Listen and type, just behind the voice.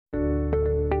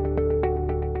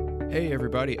Hey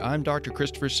everybody, I'm Dr.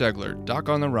 Christopher Segler, Doc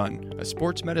on the Run, a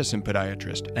sports medicine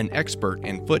podiatrist, an expert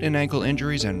in foot and ankle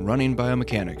injuries and running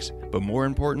biomechanics. But more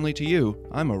importantly to you,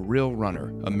 I'm a real runner,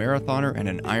 a marathoner, and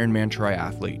an Ironman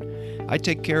triathlete. I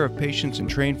take care of patients and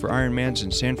train for Ironmans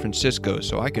in San Francisco,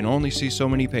 so I can only see so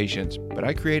many patients, but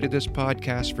I created this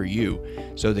podcast for you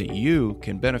so that you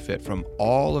can benefit from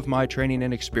all of my training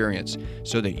and experience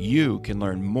so that you can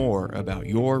learn more about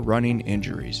your running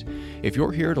injuries. If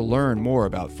you're here to learn more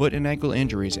about foot and ankle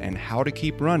injuries and how to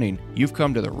keep running, you've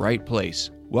come to the right place.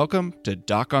 Welcome to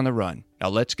Doc on the Run. Now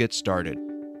let's get started.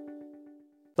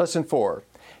 Lesson 4.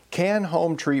 Can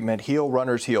home treatment heal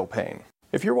runner's heel pain?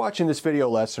 If you're watching this video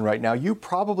lesson right now, you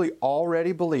probably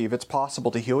already believe it's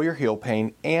possible to heal your heel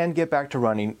pain and get back to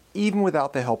running even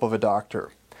without the help of a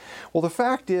doctor. Well, the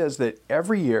fact is that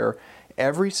every year,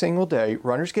 every single day,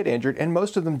 runners get injured and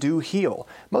most of them do heal.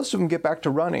 Most of them get back to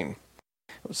running.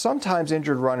 Sometimes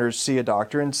injured runners see a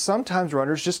doctor and sometimes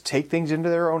runners just take things into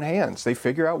their own hands. They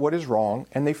figure out what is wrong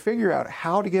and they figure out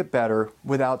how to get better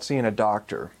without seeing a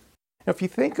doctor. Now, if you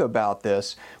think about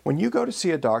this, when you go to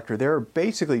see a doctor, there are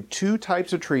basically two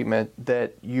types of treatment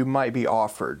that you might be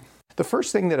offered. The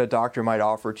first thing that a doctor might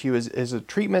offer to you is a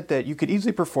treatment that you could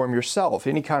easily perform yourself,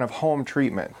 any kind of home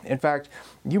treatment. In fact,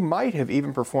 you might have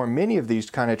even performed many of these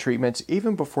kind of treatments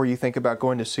even before you think about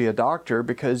going to see a doctor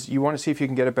because you want to see if you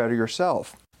can get it better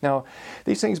yourself. Now,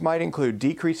 these things might include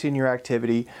decreasing your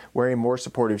activity, wearing more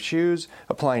supportive shoes,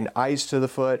 applying ice to the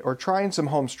foot, or trying some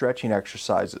home stretching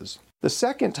exercises. The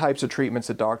second types of treatments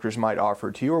that doctors might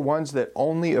offer to you are ones that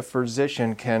only a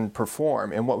physician can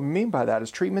perform. And what we mean by that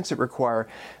is treatments that require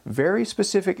very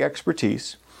specific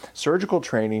expertise, surgical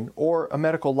training, or a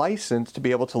medical license to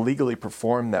be able to legally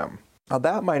perform them. Now,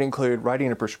 that might include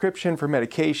writing a prescription for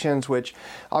medications, which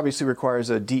obviously requires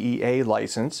a DEA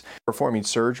license, performing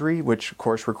surgery, which of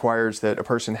course requires that a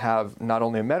person have not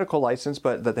only a medical license,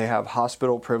 but that they have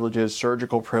hospital privileges,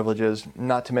 surgical privileges,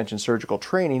 not to mention surgical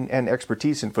training and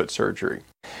expertise in foot surgery.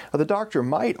 Now, the doctor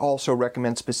might also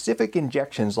recommend specific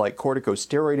injections like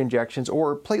corticosteroid injections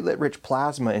or platelet-rich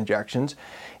plasma injections,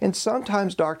 and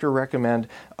sometimes doctors recommend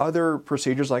other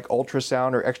procedures like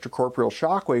ultrasound or extracorporeal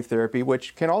shockwave therapy,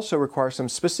 which can also require some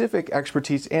specific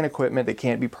expertise and equipment that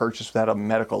can't be purchased without a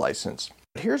medical license.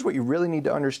 Here's what you really need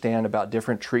to understand about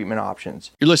different treatment options.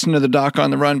 You're listening to the Doc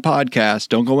on the Run podcast.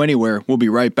 Don't go anywhere. We'll be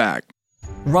right back.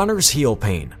 Runner's Heel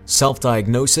Pain,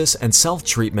 Self-Diagnosis and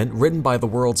Self-Treatment, written by the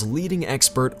world's leading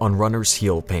expert on runner's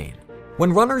heel pain.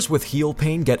 When runners with heel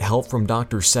pain get help from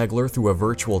Dr. Segler through a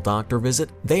virtual doctor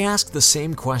visit, they ask the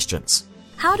same questions.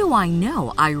 How do I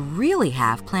know I really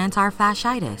have plantar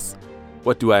fasciitis?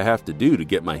 What do I have to do to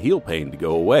get my heel pain to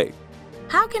go away?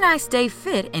 How can I stay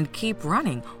fit and keep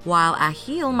running while I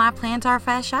heal my plantar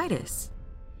fasciitis?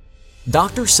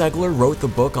 Dr. Segler wrote the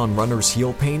book on runner's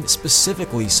heel pain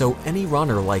specifically so any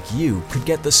runner like you could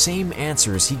get the same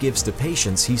answers he gives to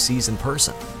patients he sees in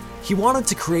person. He wanted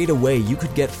to create a way you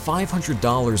could get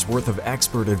 $500 worth of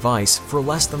expert advice for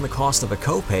less than the cost of a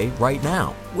copay right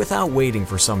now, without waiting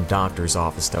for some doctor's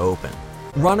office to open.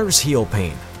 Runner's Heel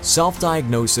Pain,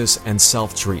 Self-Diagnosis and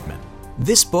Self-Treatment.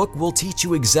 This book will teach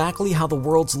you exactly how the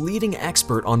world's leading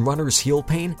expert on runner's heel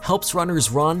pain helps runners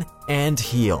run and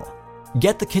heal.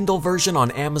 Get the Kindle version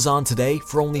on Amazon today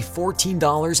for only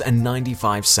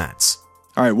 $14.95.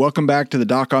 All right, welcome back to the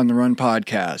Doc on the Run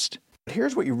podcast.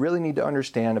 Here's what you really need to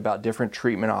understand about different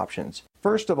treatment options.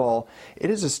 First of all,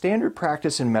 it is a standard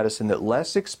practice in medicine that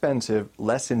less expensive,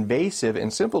 less invasive,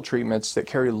 and simple treatments that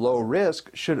carry low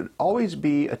risk should always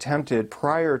be attempted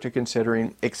prior to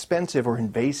considering expensive or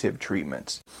invasive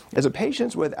treatments. As a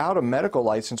patient without a medical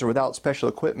license or without special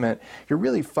equipment, you're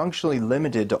really functionally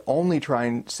limited to only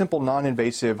trying simple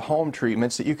non-invasive home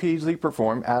treatments that you could easily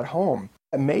perform at home.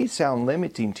 It may sound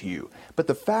limiting to you, but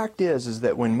the fact is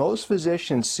that when most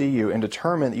physicians see you and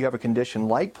determine that you have a condition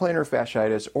like plantar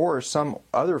fasciitis or some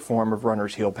other form of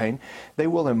runner's heel pain, they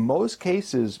will in most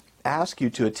cases ask you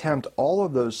to attempt all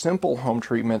of those simple home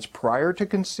treatments prior to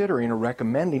considering or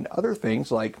recommending other things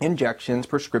like injections,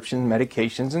 prescription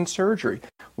medications, and surgery.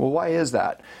 Well, why is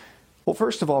that? Well,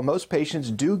 first of all, most patients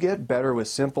do get better with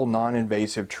simple,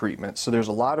 non-invasive treatments. So there's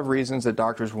a lot of reasons that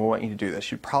doctors will want you to do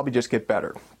this. You'd probably just get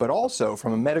better. But also,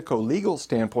 from a medico-legal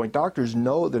standpoint, doctors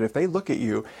know that if they look at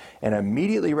you and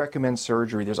immediately recommend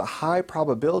surgery, there's a high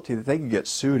probability that they could get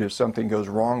sued if something goes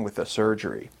wrong with the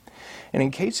surgery. And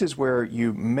in cases where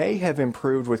you may have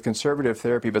improved with conservative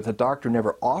therapy, but the doctor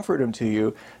never offered them to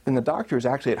you, then the doctor is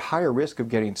actually at higher risk of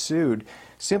getting sued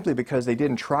simply because they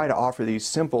didn't try to offer these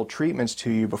simple treatments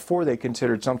to you before they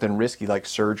considered something risky like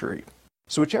surgery.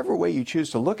 So whichever way you choose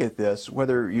to look at this,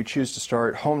 whether you choose to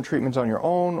start home treatments on your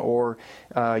own or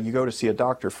you go to see a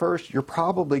doctor first, you're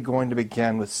probably going to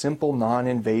begin with simple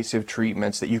non-invasive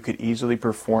treatments that you could easily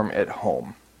perform at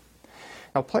home.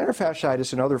 Now, plantar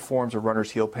fasciitis and other forms of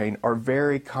runner's heel pain are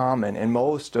very common, and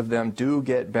most of them do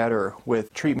get better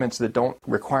with treatments that don't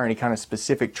require any kind of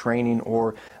specific training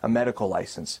or a medical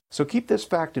license. So keep this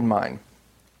fact in mind.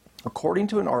 According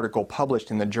to an article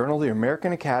published in the Journal of the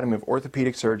American Academy of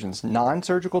Orthopedic Surgeons,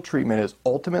 non-surgical treatment is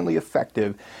ultimately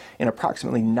effective in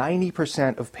approximately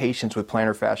 90% of patients with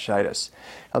plantar fasciitis.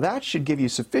 Now that should give you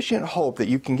sufficient hope that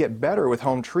you can get better with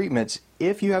home treatments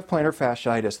if you have plantar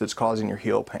fasciitis that's causing your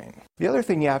heel pain. The other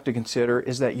thing you have to consider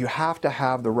is that you have to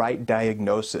have the right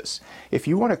diagnosis. If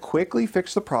you want to quickly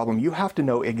fix the problem, you have to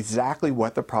know exactly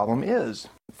what the problem is.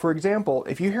 For example,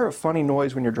 if you hear a funny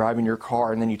noise when you're driving your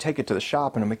car and then you take it to the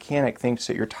shop and a mechanic thinks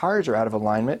that your tires are out of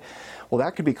alignment, well,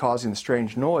 that could be causing the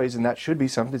strange noise, and that should be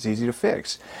something that's easy to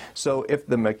fix. So if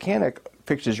the mechanic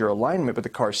fixes your alignment but the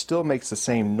car still makes the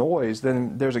same noise,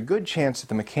 then there's a good chance that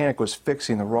the mechanic was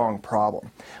fixing the wrong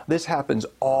problem. This happens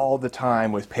all the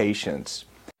time with patients.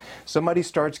 Somebody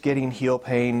starts getting heel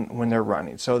pain when they're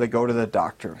running, so they go to the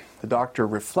doctor. The doctor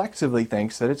reflexively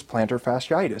thinks that it's plantar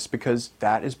fasciitis because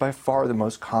that is by far the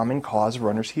most common cause of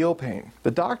runner's heel pain.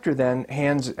 The doctor then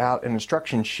hands out an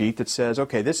instruction sheet that says,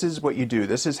 okay, this is what you do.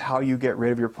 This is how you get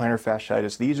rid of your plantar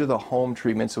fasciitis. These are the home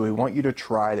treatments that we want you to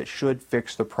try that should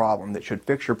fix the problem, that should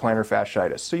fix your plantar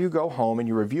fasciitis. So you go home and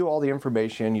you review all the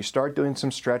information, you start doing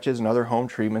some stretches and other home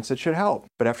treatments that should help.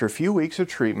 But after a few weeks of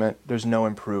treatment, there's no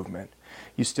improvement.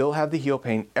 You still have the heel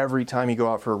pain every time you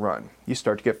go out for a run. You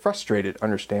start to get frustrated,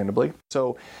 understandably.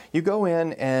 So you go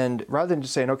in and rather than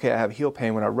just saying, okay, I have heel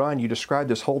pain when I run, you describe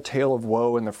this whole tale of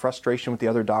woe and the frustration with the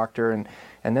other doctor, and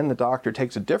then the doctor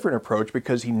takes a different approach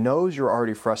because he knows you're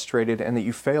already frustrated and that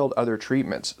you failed other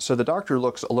treatments. So the doctor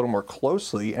looks a little more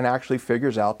closely and actually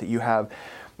figures out that you have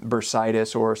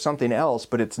bursitis or something else,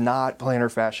 but it's not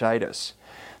plantar fasciitis.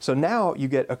 So now you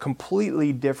get a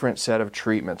completely different set of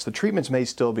treatments. The treatments may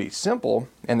still be simple,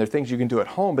 and they're things you can do at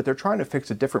home, but they're trying to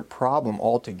fix a different problem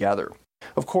altogether.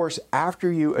 Of course,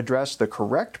 after you address the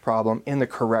correct problem in the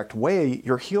correct way,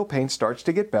 your heel pain starts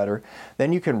to get better,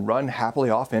 then you can run happily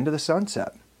off into the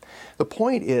sunset. The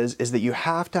point is that you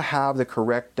have to have the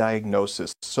correct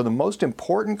diagnosis. So the most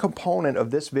important component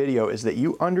of this video is that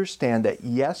you understand that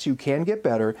yes, you can get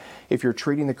better if you're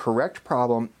treating the correct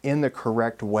problem in the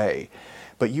correct way.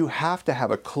 But you have to have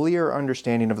a clear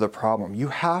understanding of the problem. You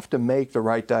have to make the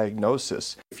right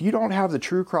diagnosis. If you don't have the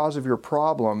true cause of your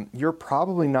problem, you're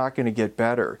probably not going to get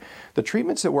better. The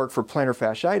treatments that work for plantar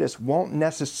fasciitis won't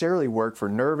necessarily work for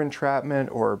nerve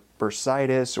entrapment or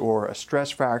bursitis or a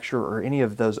stress fracture or any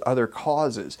of those other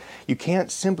causes. You can't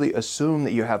simply assume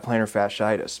that you have plantar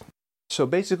fasciitis. So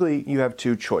basically, you have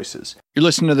two choices. You're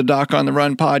listening to the Doc on the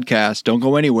Run podcast. Don't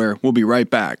go anywhere. We'll be right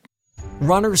back.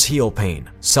 Runner's Heel Pain,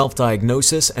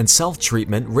 Self-Diagnosis and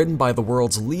Self-Treatment, written by the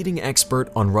world's leading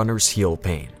expert on runner's heel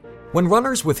pain. When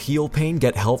runners with heel pain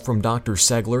get help from Dr.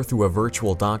 Segler through a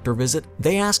virtual doctor visit,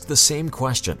 they ask the same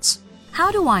questions.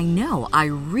 How do I know I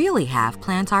really have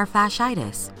plantar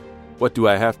fasciitis? What do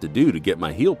I have to do to get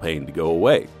my heel pain to go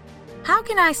away? How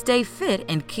can I stay fit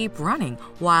and keep running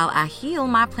while I heal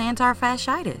my plantar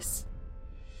fasciitis?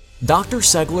 Dr.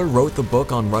 Segler wrote the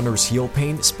book on runner's heel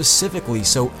pain specifically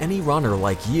so any runner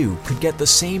like you could get the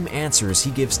same answers he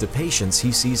gives to patients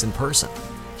he sees in person.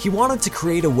 He wanted to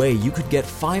create a way you could get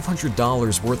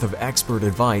 $500 worth of expert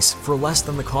advice for less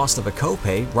than the cost of a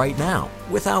copay right now,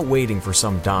 without waiting for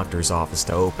some doctor's office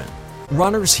to open.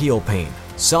 Runner's Heel Pain,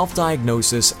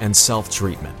 Self-Diagnosis and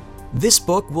Self-Treatment. This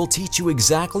book will teach you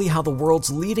exactly how the world's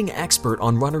leading expert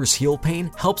on runner's heel pain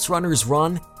helps runners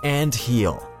run and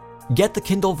heal. Get the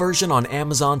Kindle version on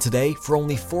Amazon today for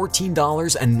only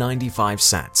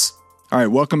 $14.95. All right,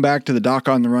 welcome back to the Doc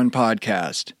on the Run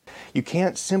podcast. You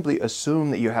can't simply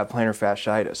assume that you have plantar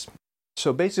fasciitis.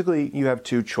 So basically, you have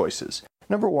two choices.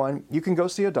 Number one, you can go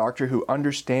see a doctor who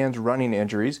understands running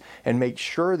injuries and make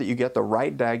sure that you get the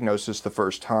right diagnosis the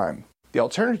first time. The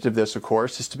alternative to this, of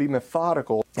course, is to be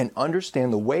methodical and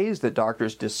understand the ways that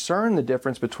doctors discern the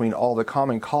difference between all the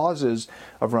common causes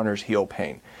of runner's heel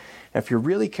pain. If you're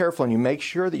really careful and you make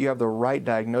sure that you have the right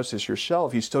diagnosis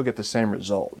yourself, you still get the same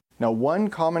result. Now, one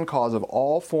common cause of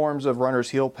all forms of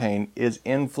runner's heel pain is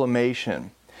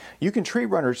inflammation. You can treat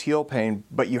runner's heel pain,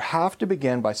 but you have to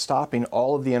begin by stopping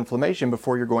all of the inflammation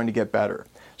before you're going to get better.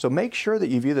 So make sure that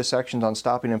you view the sections on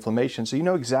stopping inflammation so you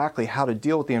know exactly how to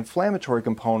deal with the inflammatory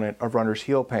component of runner's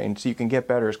heel pain so you can get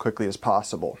better as quickly as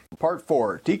possible. Part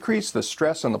 4, decrease the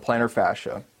stress on the plantar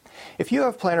fascia. If you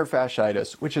have plantar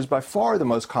fasciitis, which is by far the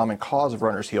most common cause of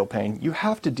runner's heel pain, you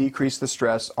have to decrease the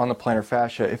stress on the plantar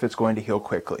fascia if it's going to heal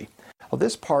quickly. Well,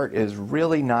 this part is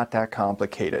really not that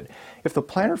complicated. If the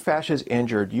plantar fascia is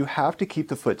injured, you have to keep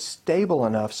the foot stable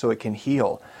enough so it can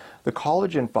heal. The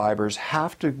collagen fibers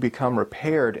have to become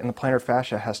repaired and the plantar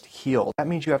fascia has to heal. That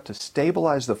means you have to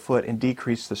stabilize the foot and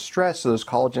decrease the stress so those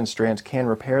collagen strands can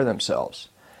repair themselves.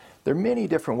 There are many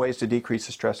different ways to decrease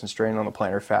the stress and strain on the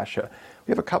plantar fascia.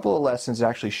 We have a couple of lessons that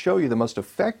actually show you the most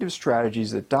effective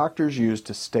strategies that doctors use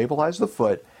to stabilize the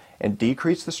foot and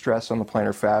decrease the stress on the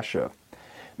plantar fascia.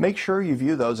 Make sure you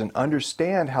view those and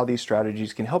understand how these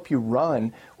strategies can help you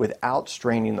run without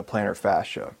straining the plantar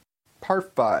fascia.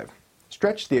 Part 5.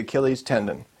 Stretch the Achilles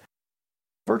tendon.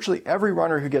 Virtually every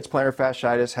runner who gets plantar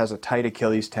fasciitis has a tight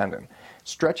Achilles tendon.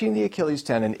 Stretching the Achilles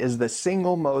tendon is the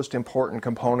single most important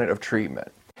component of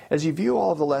treatment. As you view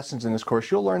all of the lessons in this course,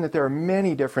 you'll learn that there are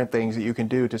many different things that you can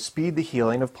do to speed the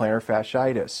healing of plantar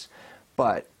fasciitis.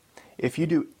 But if you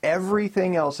do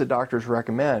everything else that doctors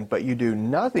recommend, but you do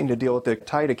nothing to deal with the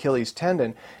tight Achilles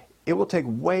tendon, it will take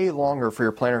way longer for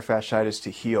your plantar fasciitis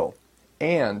to heal.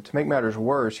 And to make matters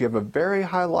worse, you have a very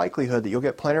high likelihood that you'll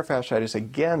get plantar fasciitis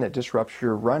again that disrupts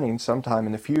your running sometime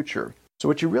in the future. So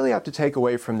what you really have to take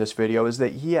away from this video is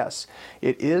that yes,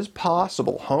 it is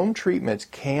possible. Home treatments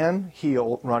can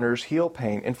heal runners' heel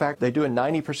pain. In fact, they do in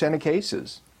 90% of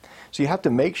cases. So you have to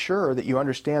make sure that you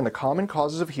understand the common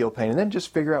causes of heel pain and then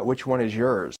just figure out which one is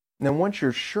yours. And then once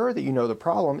you're sure that you know the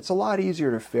problem, it's a lot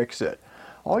easier to fix it.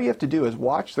 All you have to do is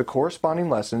watch the corresponding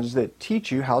lessons that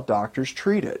teach you how doctors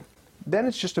treat it. Then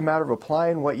it's just a matter of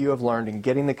applying what you have learned and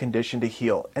getting the condition to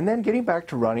heal, and then getting back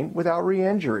to running without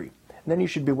re-injury. And then you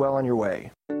should be well on your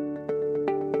way.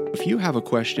 If you have a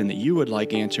question that you would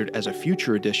like answered as a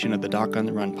future edition of the Doc on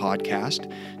the Run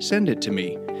podcast, send it to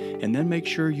me, and then make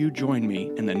sure you join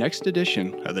me in the next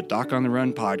edition of the Doc on the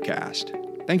Run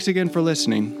podcast. Thanks again for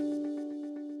listening.